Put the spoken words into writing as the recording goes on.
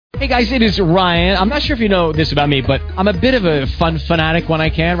Hey guys, it is Ryan. I'm not sure if you know this about me, but I'm a bit of a fun fanatic when I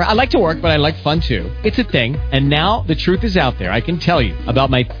can. I like to work, but I like fun too. It's a thing. And now the truth is out there. I can tell you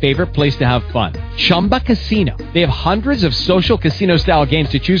about my favorite place to have fun. Chumba Casino. They have hundreds of social casino style games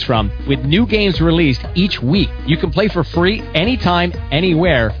to choose from with new games released each week. You can play for free anytime,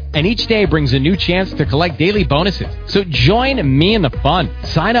 anywhere. And each day brings a new chance to collect daily bonuses. So join me in the fun.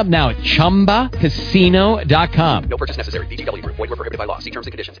 Sign up now at ChumbaCasino.com. No purchase necessary. VGW Group. Void where prohibited by law. See terms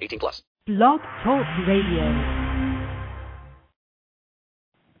and conditions. 18+. Blog Talk Radio.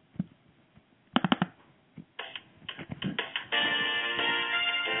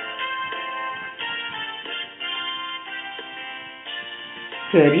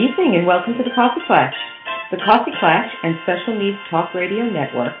 Good evening and welcome to the Coffee Clash. The Coffee Clash and Special Needs Talk Radio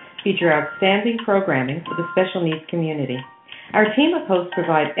Network feature outstanding programming for the special needs community. Our team of hosts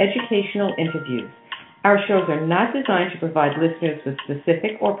provide educational interviews. Our shows are not designed to provide listeners with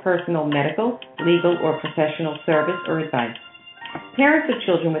specific or personal medical, legal, or professional service or advice. Parents of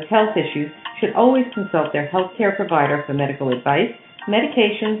children with health issues should always consult their healthcare provider for medical advice,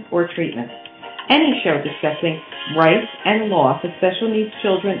 medications, or treatment. Any show discussing rights and law for special needs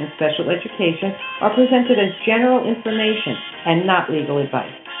children and special education are presented as general information and not legal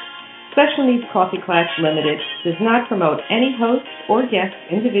advice. Special Needs Coffee Clash Limited does not promote any host's or guest's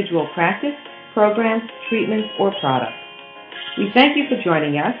individual practice, programs, treatments, or products. We thank you for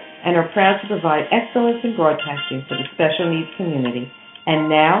joining us and are proud to provide excellence in broadcasting for the special needs community. And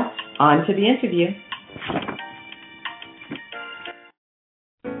now, on to the interview.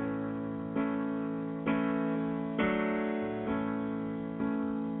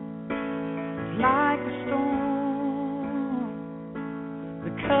 Like a storm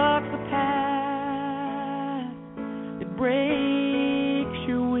that cuts the path, it breaks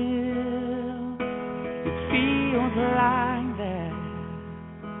your will. It feels like that.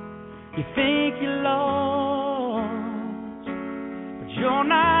 You think you're lost, but you're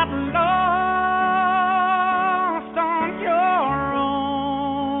not lost on your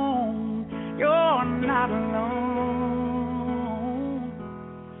own. You're not alone.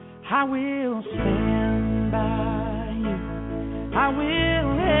 I will stand by you. I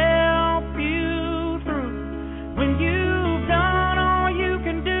will help you through. When you've done all you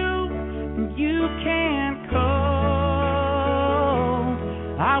can do and you can't cope,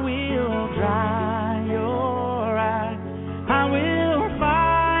 I will dry your eyes. I will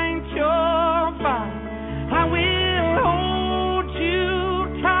fight your fight. I will hold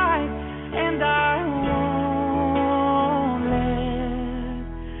you tight, and I won't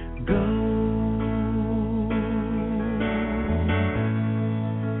let go.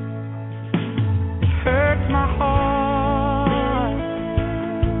 It hurts my heart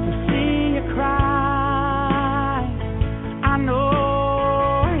to see you cry. I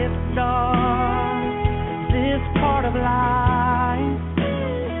know it's dark, this part of life.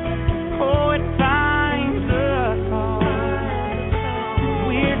 Oh, it finds us hard.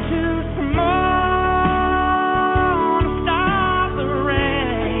 We're too small to stop the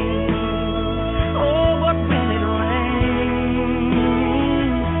rain. Oh, but when it rains,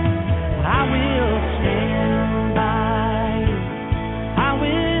 I will stand by you. I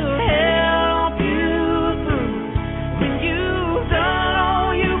will help you through. When you've done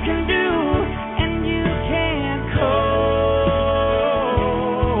all you can do and you can't cope,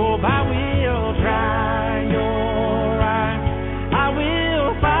 I will dry your eyes. I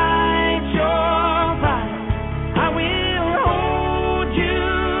will fight your fight. I will hold you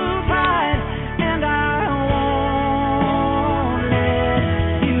tight, and I won't let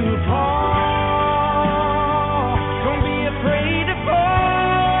you fall. Don't be afraid to fall.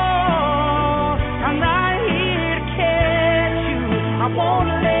 I'm right here to catch you. I won't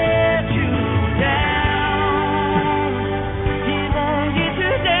let you down. He won't get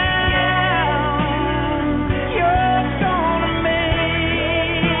you down. You're gonna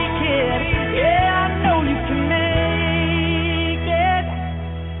make it. Yeah, I know you can make it.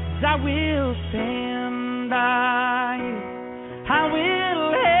 'Cause I will stand by you. I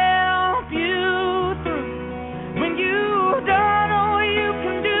will help you through. When you've done all you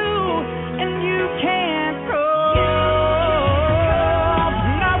can do and you can't cope,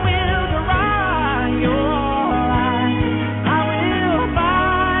 and I will dry your eyes. I will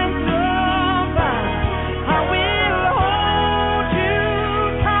fight your fight. I will hold you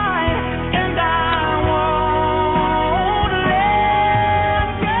tight, and I won't let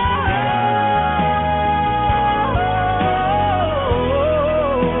go.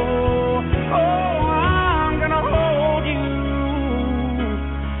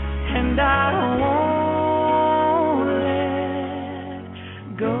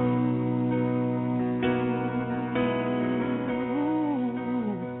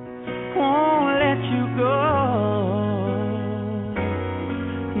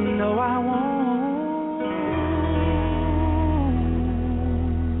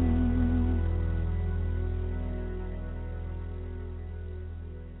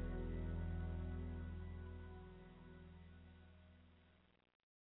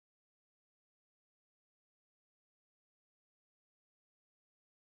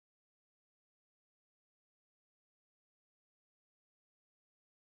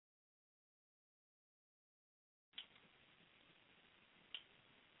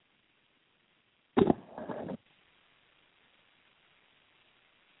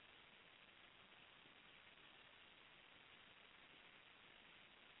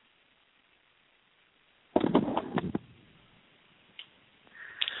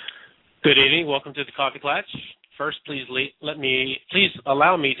 Good evening. Welcome to the Coffee Klatch. First, please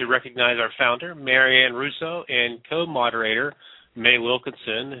allow me to recognize our founder, Marianne Russo, and co-moderator, May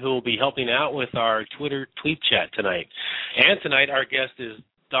Wilkinson, who will be helping out with our Twitter tweet chat tonight. And tonight, our guest is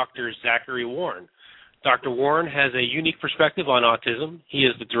Dr. Zachary Warren. Dr. Warren has a unique perspective on autism. He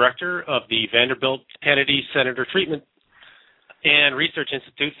is the director of the Vanderbilt Kennedy Center for Treatment and Research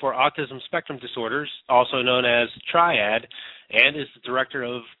Institute for Autism Spectrum Disorders, also known as TRIAD, and is the director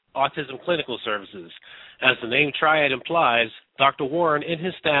of Autism Clinical Services. As the name TRIAD implies, Dr. Warren and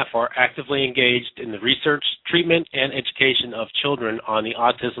his staff are actively engaged in the research, treatment, and education of children on the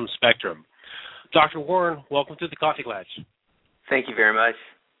autism spectrum. Dr. Warren, welcome to the Coffee Klatch. Thank you very much.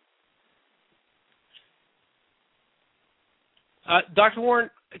 Dr. Warren,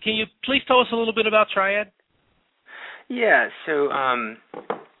 can you please tell us a little bit about TRIAD? Yeah, so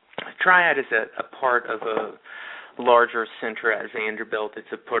TRIAD is a part of a larger center at Vanderbilt. It's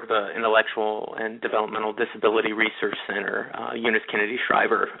a part of an intellectual and developmental disability research center, Eunice Kennedy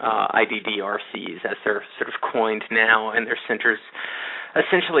Shriver, IDDRCs, as they're sort of coined now, and their centers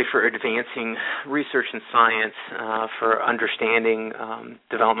essentially for advancing research and science for understanding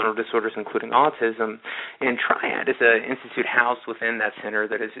developmental disorders, including autism. And TRIAD is an institute housed within that center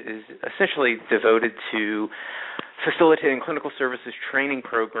that is essentially devoted to facilitating clinical services training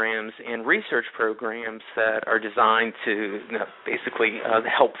programs and research programs that are designed to basically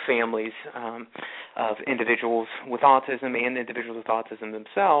help families of individuals with autism and individuals with autism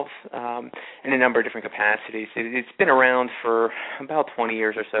themselves in a number of different capacities. It's been around for about 20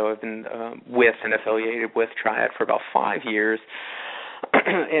 years or so. I've been with and affiliated with TRIAD for about 5 years.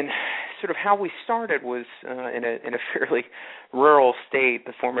 And sort of how we started was in a fairly rural state.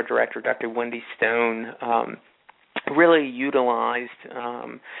 The former director, Dr. Wendy Stone, really utilized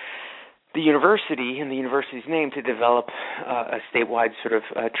the university and the university's name to develop a statewide sort of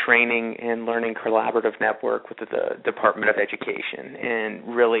training and learning collaborative network with the Department of Education.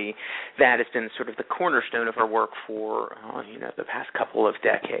 And really that has been sort of the cornerstone of our work for the past couple of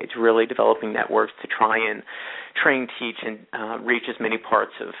decades, really developing networks to try and train, teach, and reach as many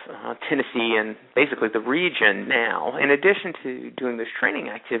parts of Tennessee and basically the region now. In addition to doing those training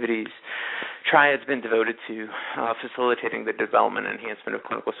activities, TRIAD's been devoted to facilitating the development and enhancement of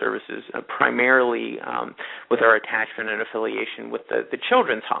clinical services, primarily with our attachment and affiliation with the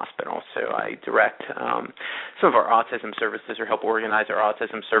Children's Hospital. So I direct some of our autism services or help organize our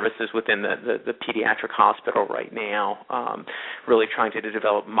autism services within the pediatric hospital right now, really trying to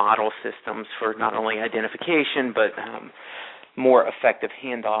develop model systems for not only identification but more effective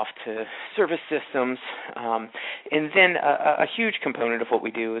handoff to service systems. And then a huge component of what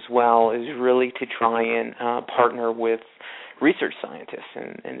we do as well is really to try and partner with research scientists,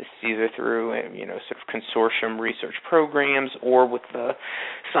 and this is either through sort of consortium research programs or with the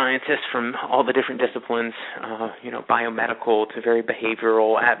scientists from all the different disciplines, biomedical to very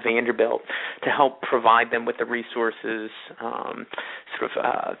behavioral at Vanderbilt, to help provide them with the resources,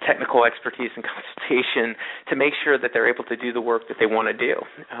 technical expertise and consultation to make sure that they're able to do the work that they want to do.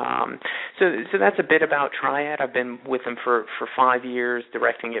 So that's a bit about TRIAD. I've been with them for 5 years,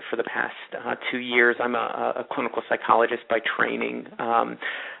 directing it for the past 2 years. I'm a clinical psychologist by training. I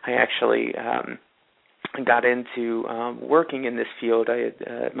actually got into working in this field.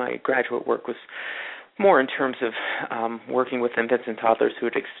 My graduate work was more in terms of working with infants and toddlers who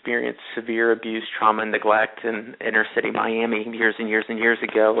had experienced severe abuse, trauma, and neglect in inner city Miami years and years and years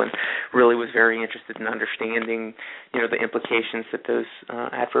ago, and really was very interested in understanding, the implications that those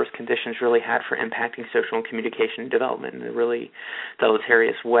adverse conditions really had for impacting social and communication development in a really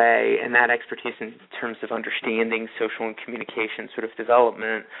deleterious way. And that expertise in terms of understanding social and communication sort of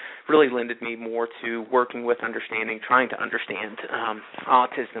development really lended me more to working with trying to understand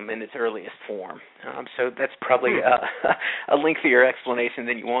autism in its earliest form. So that's probably a lengthier explanation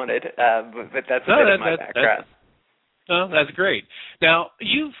than you wanted, but that's a bit of my background. That's great. Now,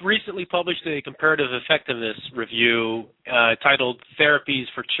 you've recently published a comparative effectiveness review titled Therapies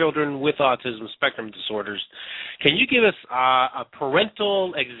for Children with Autism Spectrum Disorders. Can you give us a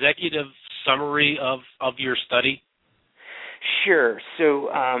parental executive summary of your study? Sure. So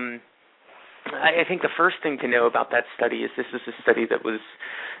I think the first thing to know about that study is this is a study that was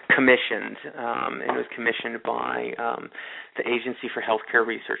commissioned, and it was commissioned by the Agency for Healthcare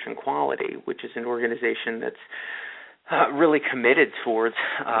Research and Quality, which is an organization that's really committed towards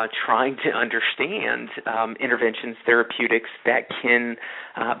trying to understand interventions, therapeutics that can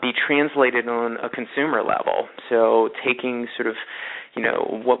be translated on a consumer level. So taking sort of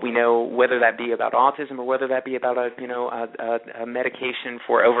what we know, whether that be about autism or whether that be about a medication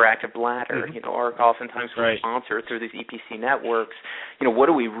for overactive bladder. Mm-hmm. ARC oftentimes will sponsor through these EPC networks. What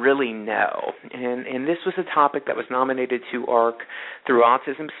do we really know? And this was a topic that was nominated to ARC through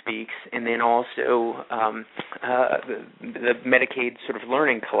Autism Speaks, and then also the Medicaid sort of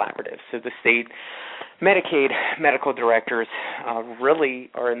learning collaborative. So the state Medicaid medical directors really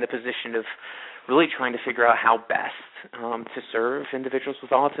are in the position of really trying to figure out how best to serve individuals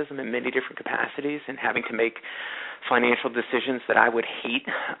with autism in many different capacities, and having to make financial decisions that I would hate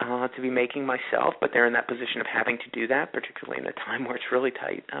to be making myself, but they're in that position of having to do that, particularly in a time where it's really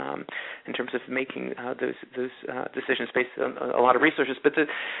tight in terms of making those decisions based on a lot of resources. But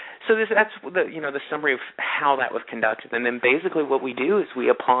that's the summary of how that was conducted. And then basically what we do is we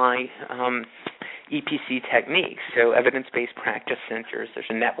apply EPC techniques, so evidence-based practice centers. There's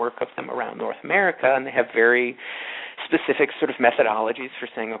a network of them around North America, and they have very specific sort of methodologies for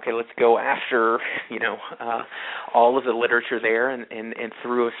saying, okay, let's go after, all of the literature there, and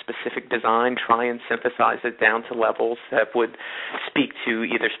through a specific design, try and synthesize it down to levels that would speak to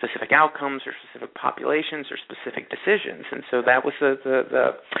either specific outcomes or specific populations or specific decisions. And so that was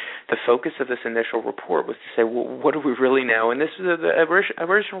the focus of this initial report, was to say, well, what do we really know? And this was the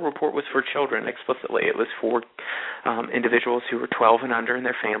original report was for children explicitly. It was for individuals who were 12 and under and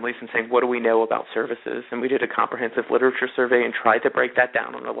their families, and saying, what do we know about services? And we did a comprehensive literature survey and tried to break that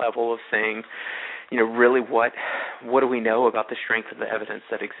down on a level of saying, really what do we know about the strength of the evidence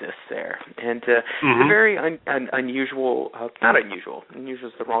that exists there? And it's a very unusual, not unusual, unusual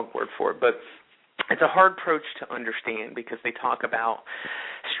is the wrong word for it, but it's a hard approach to understand, because they talk about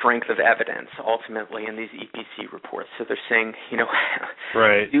strength of evidence ultimately in these EPC reports. So they're saying,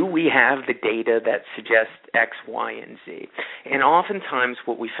 do we have the data that suggests X, Y, and Z? And oftentimes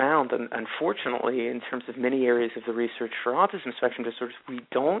what we found, unfortunately, in terms of many areas of the research for autism spectrum disorders, we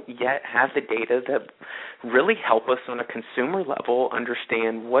don't yet have the data that really help us on a consumer level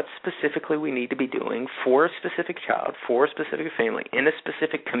understand what specifically we need to be doing for a specific child, for a specific family, in a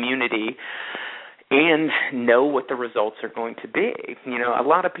specific community, and know what the results are going to be. A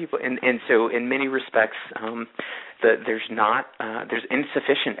lot of people, and so in many respects, there's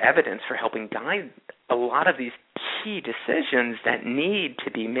insufficient evidence for helping guide a lot of these key decisions that need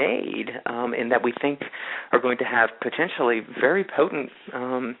to be made, and that we think are going to have potentially very potent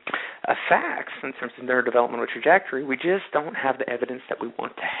effects in terms of their developmental trajectory. We just don't have the evidence that we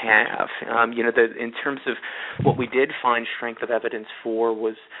want to have. In terms of what we did find strength of evidence for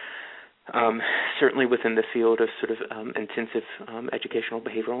was certainly within the field of sort of intensive educational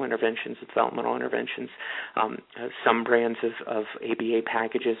behavioral interventions, developmental interventions. Some brands of ABA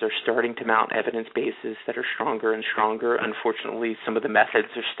packages are starting to mount evidence bases that are stronger and stronger. Unfortunately, some of the methods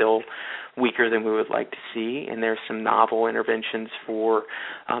are still weaker than we would like to see, and there's some novel interventions for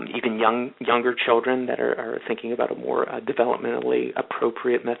even younger children that are thinking about a more developmentally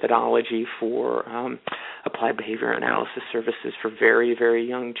appropriate methodology for applied behavior analysis services for very, very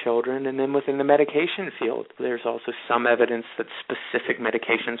young children. And then within the medication field, there's also some evidence that specific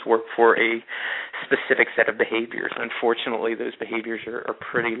medications work for a specific set of behaviors. Unfortunately, those behaviors are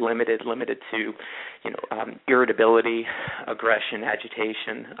pretty limited to, irritability, aggression,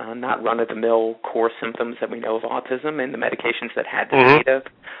 agitation, not run-of-the-mill core symptoms that we know of autism. And the medications that had the data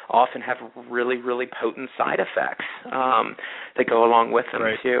often have really, really potent side effects that go along with them,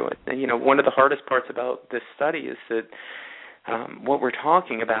 too. And, one of the hardest parts about this study is that what we're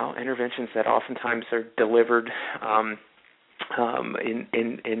talking about, interventions that oftentimes are delivered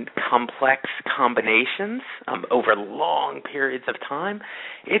in complex combinations over long periods of time,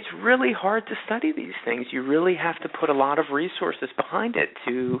 it's really hard to study these things. You really have to put a lot of resources behind it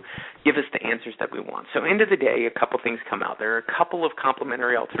to give us the answers that we want. So end of the day, a couple things come out. There are a couple of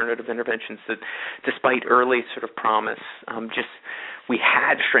complementary alternative interventions that, despite early sort of promise, we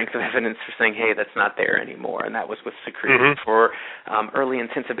had strength of evidence for saying, hey, that's not there anymore, and that was with Zachary. For early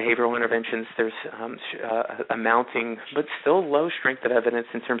intensive behavioral interventions, there's a mounting but still low strength of evidence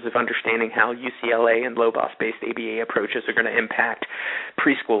in terms of understanding how UCLA and low-BOS-based ABA approaches are going to impact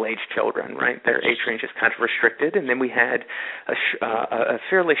preschool-age children, right? Their age range is kind of restricted, and then we had a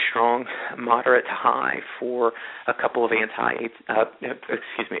fairly strong moderate to high for a couple of atypical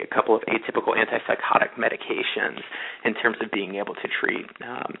antipsychotic medications in terms of being able to treat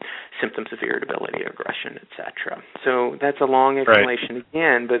symptoms of irritability, aggression, etc. So that's a long explanation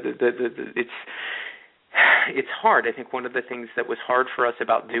again, but it's hard. I think one of the things that was hard for us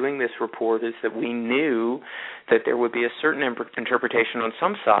about doing this report is that we knew that there would be a certain interpretation on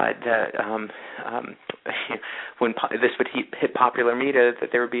some side that when this would hit popular media, that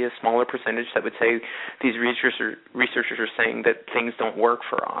there would be a smaller percentage that would say these researchers are saying that things don't work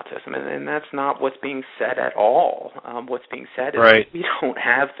for autism, and that's not what's being said at all. What's being said is that we don't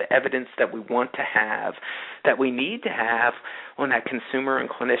have the evidence that we want to have, that we need to have on that consumer and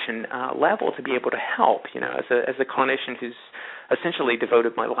clinician level to be able to help. You know, as a clinician who's essentially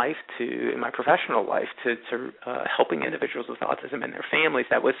devoted my life to, in my professional life, to helping individuals with autism and their families,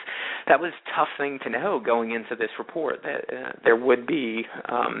 that was a tough thing to know going into this report, that there would be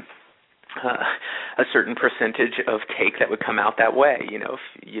a certain percentage of take that would come out that way.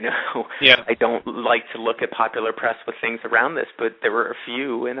 I don't like to look at popular press with things around this, but there were a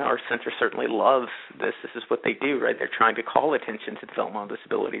few, and our center certainly loves this. This is what they do, right? They're trying to call attention to developmental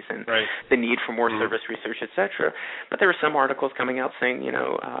disabilities and the need for more service research, etc. But there were some articles coming out saying,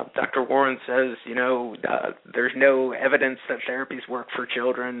 Dr. Warren says, there's no evidence that therapies work for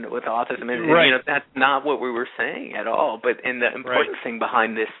children with autism, and that's not what we were saying at all. But the important thing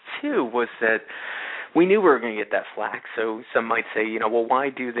behind this too was that we knew we were going to get that flack. So some might say, well, why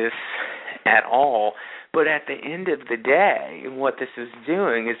do this at all? But at the end of the day, what this is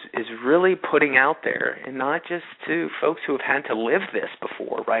doing is really putting out there, and not just to folks who have had to live this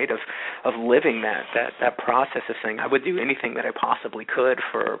before, right, of living that process of saying, I would do anything that I possibly could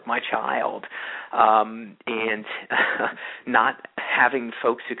for my child, and not having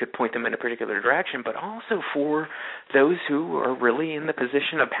folks who could point them in a particular direction, but also for those who are really in the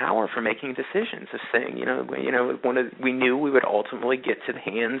position of power for making decisions, of saying, we knew we would ultimately get to the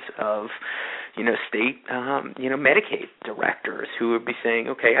hands of state, Medicaid directors who would be saying,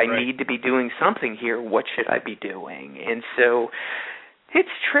 okay, I need to be doing something here. What should I be doing? And so it's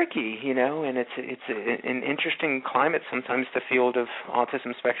tricky, and it's an interesting climate sometimes, the field of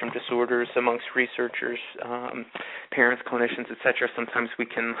autism spectrum disorders amongst researchers, parents, clinicians, et cetera. Sometimes we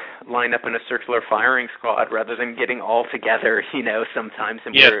can line up in a circular firing squad rather than getting all together, sometimes,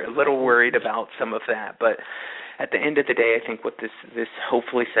 and we're a little worried about some of that. But at the end of the day, I think what this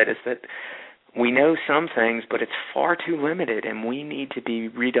hopefully said is that we know some things, but it's far too limited, and we need to be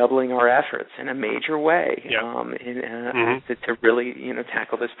redoubling our efforts in a major way to really,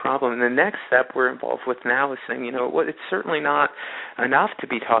 tackle this problem. And the next step we're involved with now is saying, it's certainly not enough to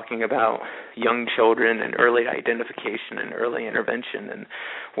be talking about young children and early identification and early intervention. And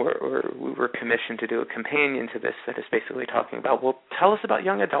we were commissioned to do a companion to this that is basically talking about, well, tell us about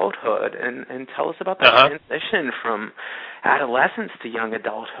young adulthood and tell us about the transition from adolescence to young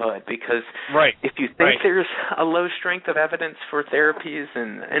adulthood, because if you think there's a low strength of evidence for therapies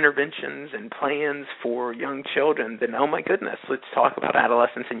and interventions and plans for young children, then oh my goodness, let's talk about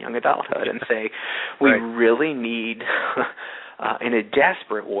adolescence and young adulthood and say we really need in a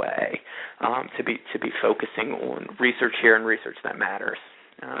desperate way to be focusing on research here and research that matters.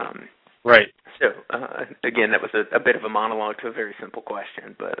 So, again, that was a bit of a monologue to a very simple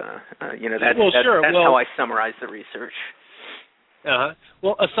question, but that's how I summarize the research.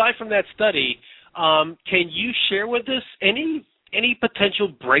 Well, aside from that study, can you share with us any potential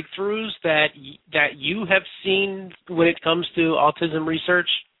breakthroughs that you have seen when it comes to autism research?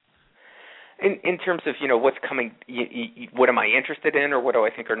 In terms of, what's coming, what am I interested in, or what do I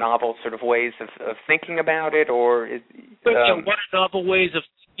think are novel sort of ways of thinking about it, or what are novel ways of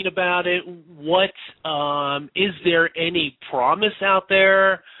thinking about it? What is there any promise out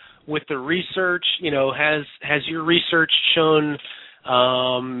there with the research? Has your research shown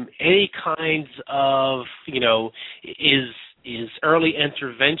any kinds of, is early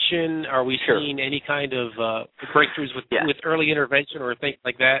intervention? Are we seeing any kind of breakthroughs with early intervention or things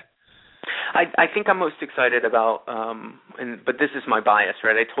like that? I think I'm most excited about, but this is my bias,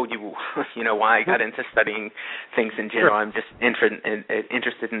 right? I told you, why I got into studying things in general. I'm just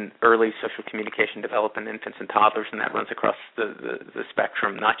interested in early social communication development in infants and toddlers, and that runs across the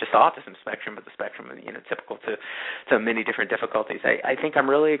spectrum, not just autism spectrum, but the spectrum, typical to many different difficulties. I think I'm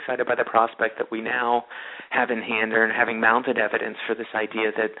really excited by the prospect that we now have in hand and having mounted evidence for this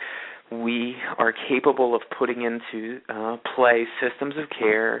idea that we are capable of putting into play systems of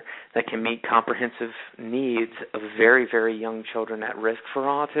care that can meet comprehensive needs of very, very young children at risk for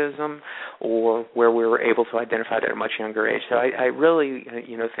autism, or where we were able to identify it at a much younger age. So I really,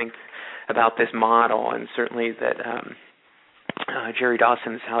 think about this model, and certainly that Jerry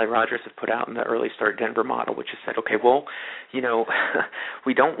Dawson and Sally Rogers have put out in the Early Start Denver model, which has said, okay, well,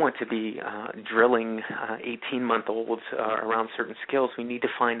 we don't want to be drilling 18-month-olds around certain skills. We need to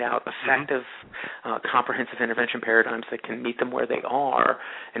find out effective, comprehensive intervention paradigms that can meet them where they are,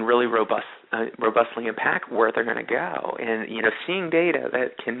 and really robust robustly impact where they're going to go. And, seeing data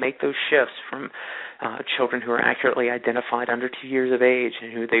that can make those shifts from children who are accurately identified under 2 years of age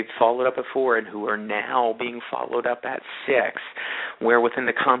and who they've followed up before and who are now being followed up at 6, where within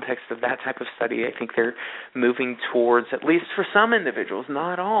the context of that type of study, I think they're moving towards, at least for some individuals,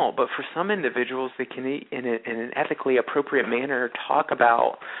 not all, but for some individuals, they can, in an ethically appropriate manner, talk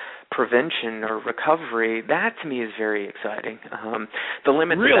about prevention or recovery. That to me is very exciting. The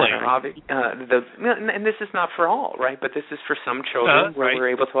limits really? are obvious, and this is not for all, right? But this is for some children where we're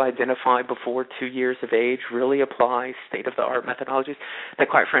able to identify before 2 years of age, really apply state-of-the-art methodologies that,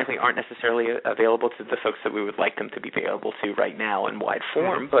 quite frankly, aren't necessarily available to the folks that we would like them to be available to right now in wide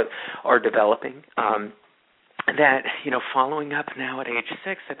form, but are developing. That, following up now at age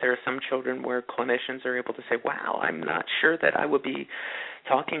 6, that there are some children where clinicians are able to say, wow, I'm not sure that I would be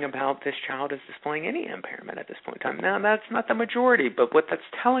talking about this child as displaying any impairment at this point in time. Now, that's not the majority, but what that's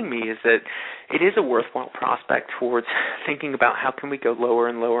telling me is that it is a worthwhile prospect towards thinking about how can we go lower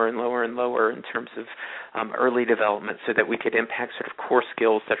and lower and lower and lower in terms of early development so that we could impact sort of core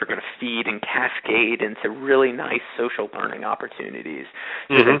skills that are going to feed and cascade into really nice social learning opportunities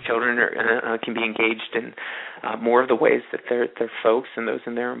so that children can be engaged in more of the ways that their folks and those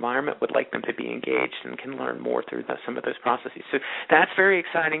in their environment would like them to be engaged and can learn more through some of those processes. So that's very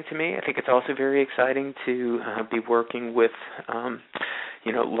exciting to me. I think it's also very exciting to be working with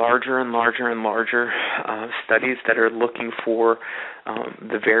larger and larger and larger studies that are looking for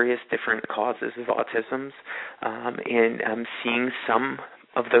the various different causes of autisms and seeing some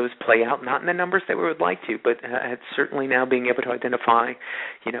of those play out, not in the numbers that we would like to, but certainly now being able to identify,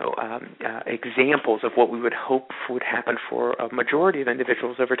 examples of what we would hope would happen for a majority of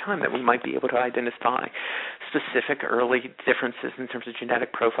individuals over time, that we might be able to identify specific early differences in terms of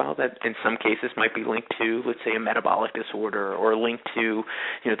genetic profile that in some cases might be linked to, let's say, a metabolic disorder or linked to,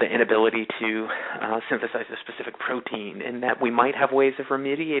 the inability to synthesize a specific protein, and that we might have ways of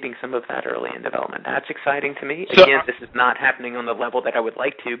remediating some of that early in development. That's exciting to me. Again, this is not happening on the level that I would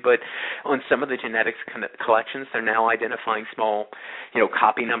like to, but on some of the genetics collections, they're now identifying small,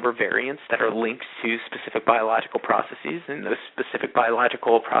 copy number variants that are linked to specific biological processes, and those specific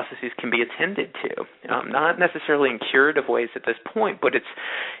biological processes can be attended to. Not necessarily in curative ways at this point, but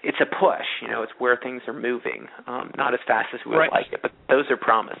it's a push. It's where things are moving, not as fast as we would like it, but those are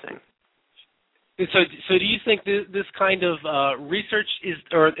promising. So do you think this kind of research is,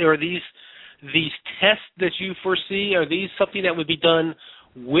 or these tests that you foresee, are these something that would be done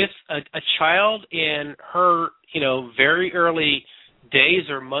with a child in her, very early days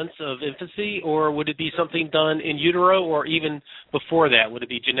or months of infancy, or would it be something done in utero, or even before that? Would it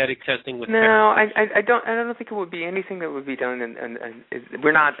be genetic testing with parents? I don't think it would be anything that would be done, and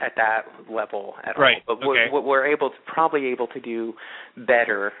we're not at that level at all. But what we're probably able to do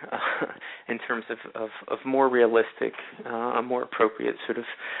better in terms of more realistic, more appropriate sort of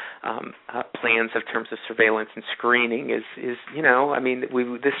plans in terms of surveillance and screening is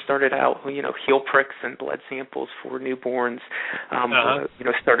this started out, heel pricks and blood samples for newborns.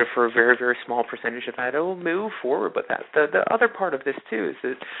 Started for a very, very small percentage of that. It will move forward, but the other part of this too is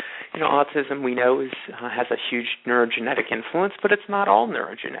that autism we know has a huge neurogenetic influence, but it's not all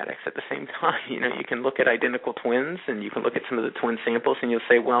neurogenetics at the same time. You can look at identical twins and you can look at some of the twin samples and you'll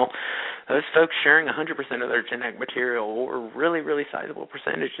say, well, those folks sharing 100% of their genetic material, or really, really sizable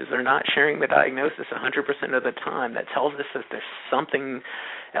percentages, are not sharing the diagnosis 100% of the time. That tells us that there's something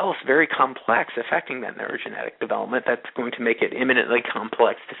else very complex affecting that neurogenetic development that's going to make it imminently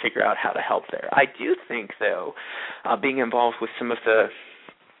complex to figure out how to help there. I do think, though, being involved with some of the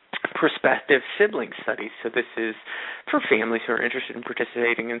prospective sibling studies. So this is for families who are interested in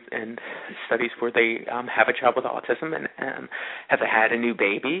participating in studies where they have a child with autism and have had a new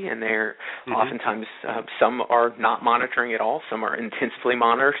baby, and they're oftentimes, some are not monitoring at all, some are intensively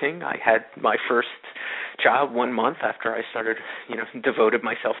monitoring. I had my first child 1 month after I started, devoted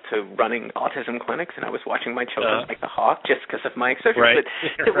myself to running autism clinics, and I was watching my children like the hawk just because of my exposure. But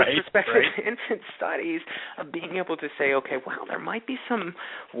there were prospective infant studies of being able to say, okay, wow, there might be some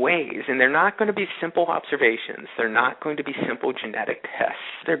ways, and they're not going to be simple observations. They're not going to be simple genetic tests.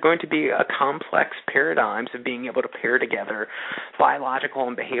 They're going to be a complex paradigms of being able to pair together biological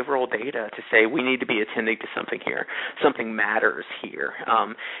and behavioral data to say we need to be attending to something here. Something matters here,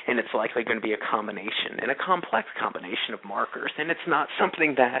 and it's likely going to be a combination, and a complex combination of markers. And it's not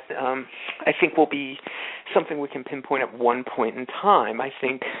something that I think will be something we can pinpoint at one point in time. I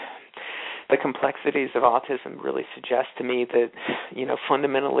think the complexities of autism really suggest to me that,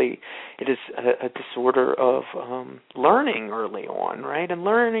 fundamentally it is a disorder of learning early on, right? And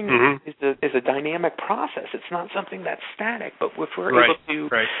learning is a dynamic process. It's not something that's static, but if we're able to,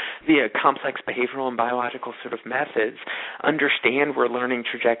 via complex behavioral and biological sort of methods, understand where learning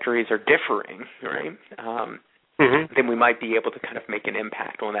trajectories are differing, right? Then we might be able to kind of make an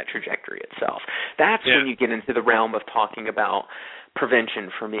impact on that trajectory itself. That's when you get into the realm of talking about prevention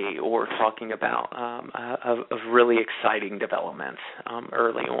for me, or talking about of really exciting developments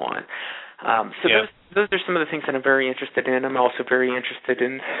early on. Those are some of the things that I'm very interested in. I'm also very interested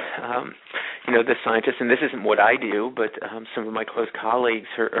in, the scientists, and this isn't what I do, but some of my close colleagues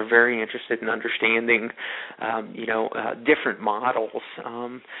are very interested in understanding, different models,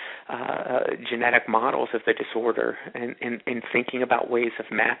 genetic models of the disorder, and thinking about ways of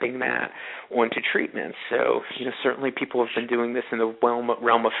mapping that onto treatments. So, certainly people have been doing this in the realm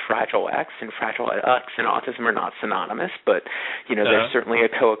of Fragile X, and Fragile X and autism are not synonymous, but, there's certainly a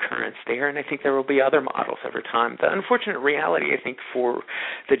co-occurrence there, and I think there will be other models over time. The unfortunate reality, I think, for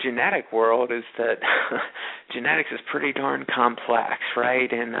the genetic world is that genetics is pretty darn complex,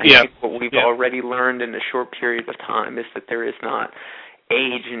 right? And I think what we've already learned in a short period of time is that there is not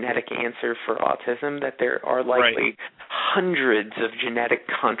a genetic answer for autism, that there are likely hundreds of genetic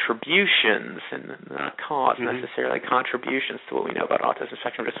contributions, and not cause necessarily, contributions to what we know about autism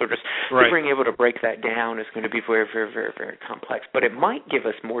spectrum disorders. Being able to break that down is going to be very, very, very, very complex, but it might give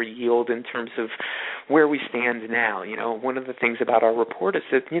us more yield in terms of where we stand now. One of the things about our report is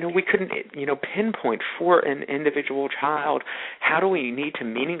that, we couldn't, pinpoint for an individual child, how do we need to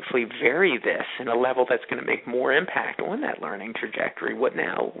meaningfully vary this in a level that's going to make more impact on that learning trajectory. What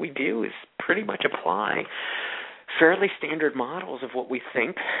now we do is pretty much apply fairly standard models of what we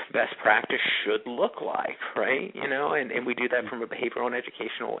think best practice should look like, right? And we do that from a behavioral and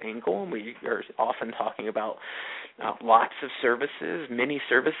educational angle, and we are often talking about lots of services, many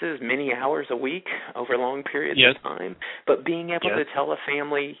hours a week over long periods of time, but being able to tell a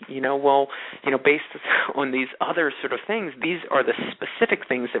family, based on these other sort of things, these are the specific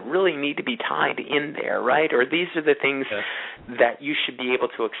things that really need to be tied in there, right? Or these are the things that you should be able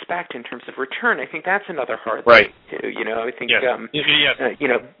to expect in terms of return. I think that's another hard thing too. I think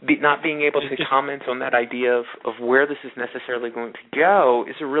not being able to comment on that idea of where this is necessarily going to go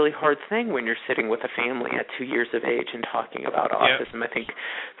is a really hard thing when you're sitting with a family at 2 years of age and talking about autism. I think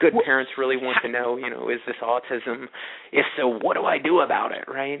good parents really want to know, is this autism? If so, what do I do about it,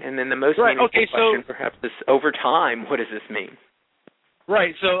 right? And then the most meaningful question perhaps is, over time, what does this mean?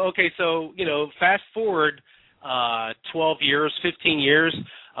 Right. So, fast forward 12 years, 15 years,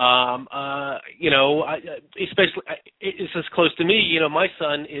 especially it's as close to me. My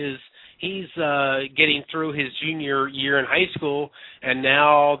son he's getting through his junior year in high school, and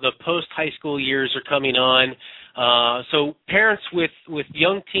now the post-high school years are coming on. So parents with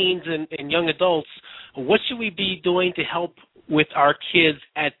young teens and young adults, what should we be doing to help with our kids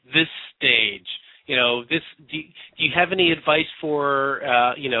at this stage? Do you have any advice for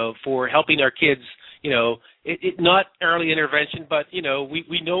helping our kids? Not early intervention, but we know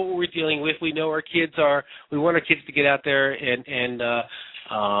what we're dealing with. We know our kids are. We want our kids to get out there and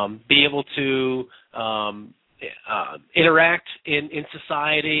be able to interact in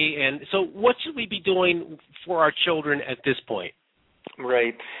society. And so, what should we be doing for our children at this point?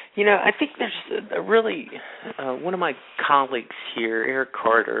 Right. I think there's a really one of my colleagues here, Eric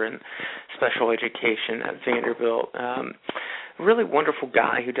Carter, in special education at Vanderbilt, a really wonderful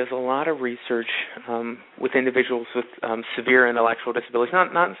guy who does a lot of research with individuals with severe intellectual disabilities,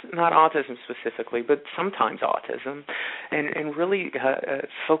 not autism specifically, but sometimes autism, and really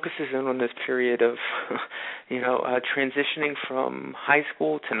focuses in on this period of, transitioning from high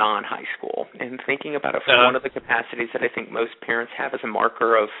school to non-high school, and thinking about it from one of the capacities that I think most parents have as a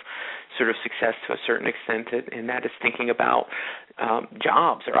marker of sort of success to a certain extent, and that is thinking about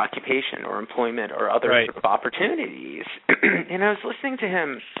jobs or occupation or employment or other sort of opportunities. And I was listening to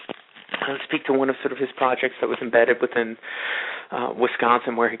him speak to one of sort of his projects that was embedded within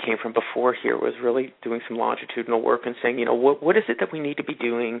Wisconsin, where he came from before here, was really doing some longitudinal work and saying, what is it that we need to be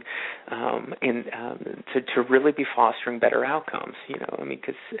doing to really be fostering better outcomes?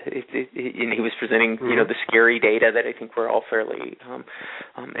 Because and he was presenting, the scary data that I think we're all fairly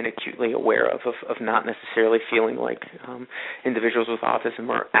and acutely aware of not necessarily feeling like individuals with autism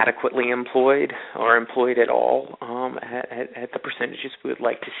are adequately employed or employed at all, at the percentages we would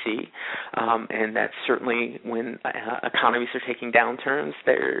like to see, and that's certainly when economies are taking downturns.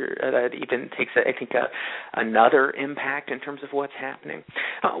 That even takes, I think, another impact in terms of what's happening.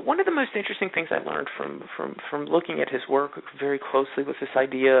 One of the most interesting things I learned from looking at his work very closely was this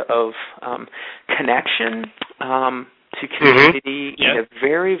idea of connection to community in a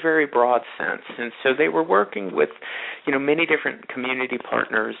very, very broad sense. And so they were working with, many different community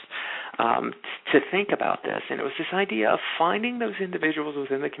partners to think about this. And it was this idea of finding those individuals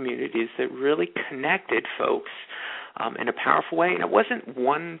within the communities that really connected folks in a powerful way. And it wasn't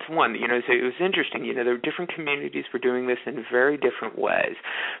one-to-one. So it was interesting. There were different communities were doing this in very different ways.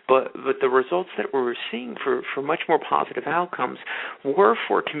 But the results that we were seeing for much more positive outcomes were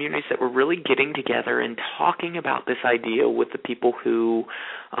for communities that were really getting together and talking about this idea with the people who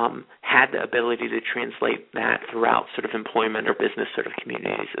had the ability to translate that throughout sort of employment or business sort of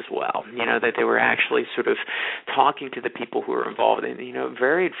communities as well. That they were actually sort of talking to the people who were involved. And, it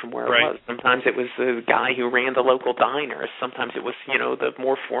varied from where it was. Sometimes it was the guy who ran the local diner. Sometimes it was, the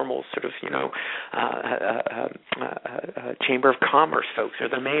more formal sort of, Chamber of Commerce folks or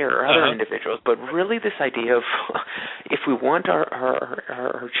the mayor or other individuals. But really this idea of if we want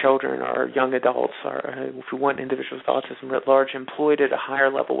our children, our young adults, if we want individuals with autism writ large employed at a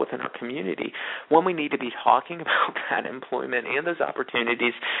higher level within our community, one, we need to be talking about that employment and those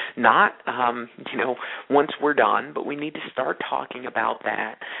opportunities, not, once we're done, but we need to start talking about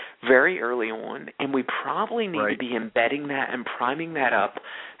that very early on, and we probably need to be embedding that and priming that up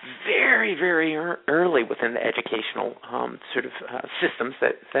very, very early within the educational sort of systems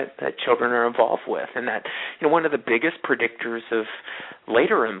that children are involved with. And that, one of the biggest predictors of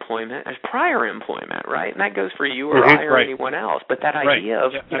later employment is prior employment, right? And that goes for you or I or anyone else. But that idea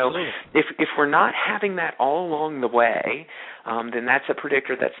of, if we're not having that all along the way, then that's a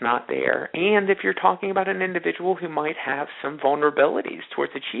predictor that's not there. And if you're talking about an individual who might have some vulnerabilities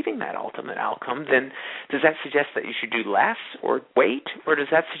towards achieving that ultimate outcome, then does that suggest that you should do less or wait? Or does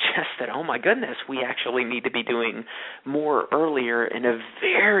that suggest that, oh my goodness, we actually need to be doing more earlier in a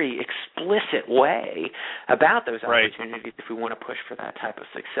very explicit way about those opportunities if we want to push for that type of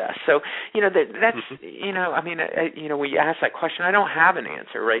success? So, that's, we ask that question. I don't have an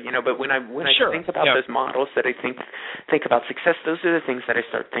answer, right? But when I think about those models that I think about success, those are the things that I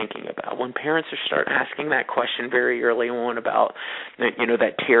start thinking about. When parents start asking that question very early on about,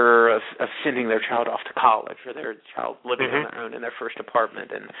 that terror of sending their child off to college or their child living on their own in their first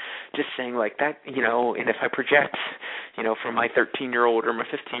apartment, and just saying like that, and if I project, from my 13-year-old or my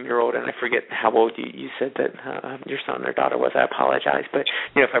 15-year-old, and I forget how old you said that your son or daughter was, I apologize, but,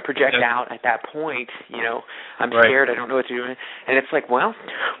 if I project out at that point, I'm scared, I don't know what to do, and it's like, well,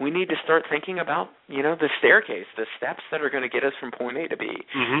 we need to start thinking about, the staircase, the steps that are going to get us from point A to B,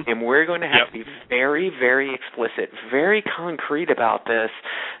 and we're going to have to be very, very explicit, very concrete about this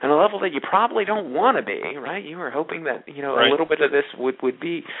on a level that you probably don't want to be, right? You were hoping that, a little bit of this would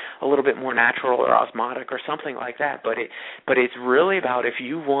be a little bit more natural or osmotic or something like that, but it's really about, if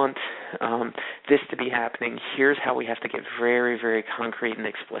you want this to be happening, here's how we have to get very, very concrete and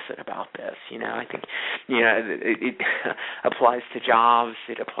explicit about this. I think, it applies to jobs,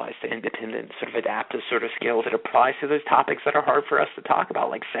 it applies to independent sort of adaptive sort of skills, it applies to those topics that are hard for us to talk about,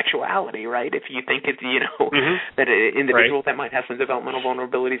 like sexuality, right? If you think it's, that an individual that might have some developmental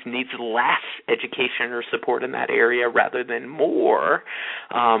vulnerabilities needs less education or support in that area rather than more,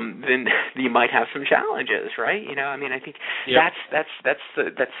 then you might have some challenges, right? I think that's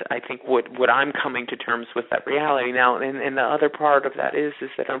I think what I'm coming to terms with that reality now. And the other part of that is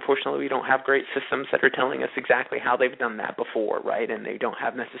that unfortunately we don't have great systems that are telling us exactly how they've done that before, right? And they don't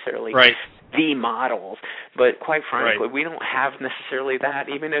have necessarily the models. But quite frankly, we don't have necessarily that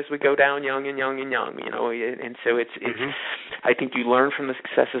even as we go down young. And so it's I think you learn from the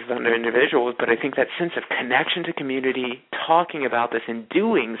successes of other individuals, but I think that sense of connection to community, talking about this and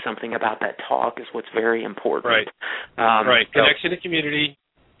doing something about that talk is what's very important. Connection to community,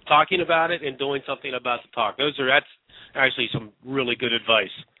 talking about it, and doing something about the talk. That's actually some really good advice.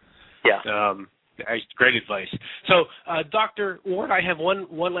 Great advice. So, Dr. Ward, I have one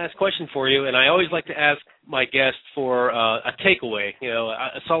last question for you, and I always like to ask my guests for a takeaway,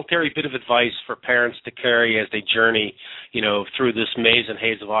 a solitary bit of advice for parents to carry as they journey, through this maze and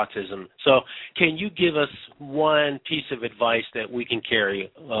haze of autism. So, can you give us one piece of advice that we can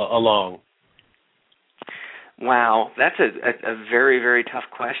carry along? Wow, that's a very, very tough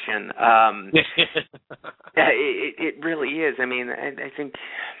question. It really is. I mean, I think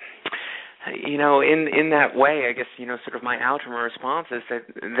in that way, I guess, sort of my outcome response is that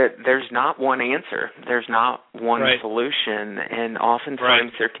there's not one answer. There's not one solution. And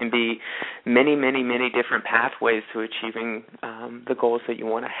oftentimes there can be many, many, many different pathways to achieving the goals that you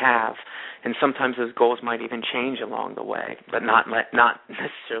want to have. And sometimes those goals might even change along the way, but not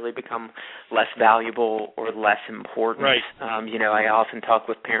necessarily become less valuable or less important. Right. I often talk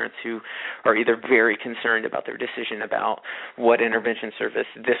with parents who are either very concerned about their decision about what intervention service,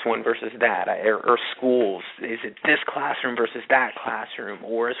 this one versus that, or schools. Is it this classroom versus that classroom?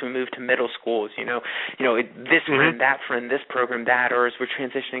 Or as we move to middle schools, this friend, this program, that, or as we're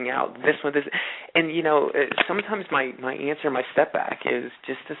transitioning out, this one, this. And, sometimes my answer, my step back is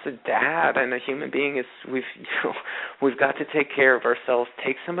just as a dad and a human being is we've got to take care of ourselves,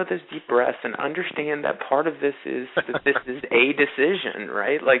 take some of those deep breaths and understand that part of this is that this is a decision,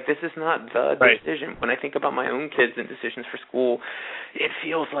 right? Like this is not the decision. When I think about my own kids and decisions for school, it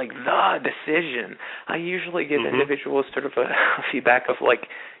feels like the decision. I usually give individuals sort of a feedback of like,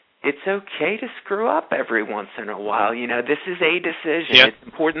 it's okay to screw up every once in a while. This is a decision. Yep. It's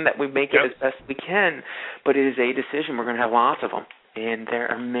important that we make it as best we can, but it is a decision. We're going to have lots of them. And there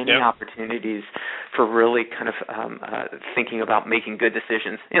are many opportunities for really kind of thinking about making good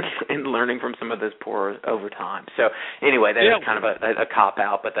decisions and learning from some of those poor over time. So anyway, that is kind of a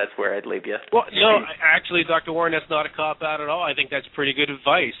cop-out, but that's where I'd leave you. Well, no, actually, Dr. Warren, that's not a cop-out at all. I think that's pretty good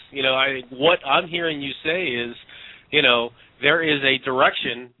advice. What I'm hearing you say is, there is a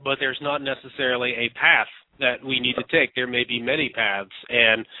direction, but there's not necessarily a path that we need to take. There may be many paths.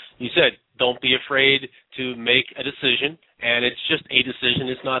 And you said, don't be afraid to make a decision. And it's just a decision.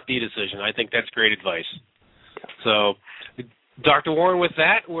 It's not the decision. I think that's great advice. So, Dr. Warren, with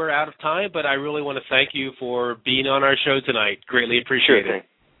that, we're out of time, but I really want to thank you for being on our show tonight. Greatly appreciate it.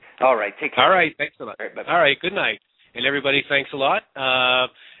 All right. Take care. All right. Thanks a lot. All right. Good night. And everybody, thanks a lot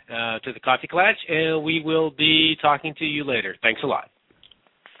to the Coffee Klatch, and we will be talking to you later. Thanks a lot.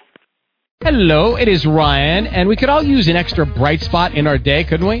 Hello, it is Ryan, and we could all use an extra bright spot in our day,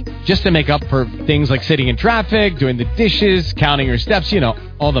 couldn't we? Just to make up for things like sitting in traffic, doing the dishes, counting your steps,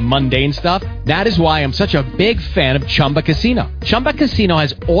 all the mundane stuff. That is why I'm such a big fan of Chumba Casino. Chumba Casino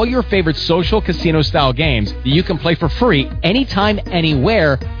has all your favorite social casino-style games that you can play for free anytime,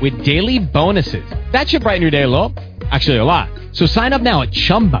 anywhere with daily bonuses. That should brighten your day a little. Actually, a lot. So sign up now at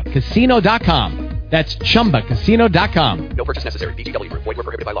ChumbaCasino.com. That's ChumbaCasino.com. No purchase necessary. VGW Group. Void where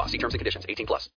prohibited by law. See terms and conditions. 18+.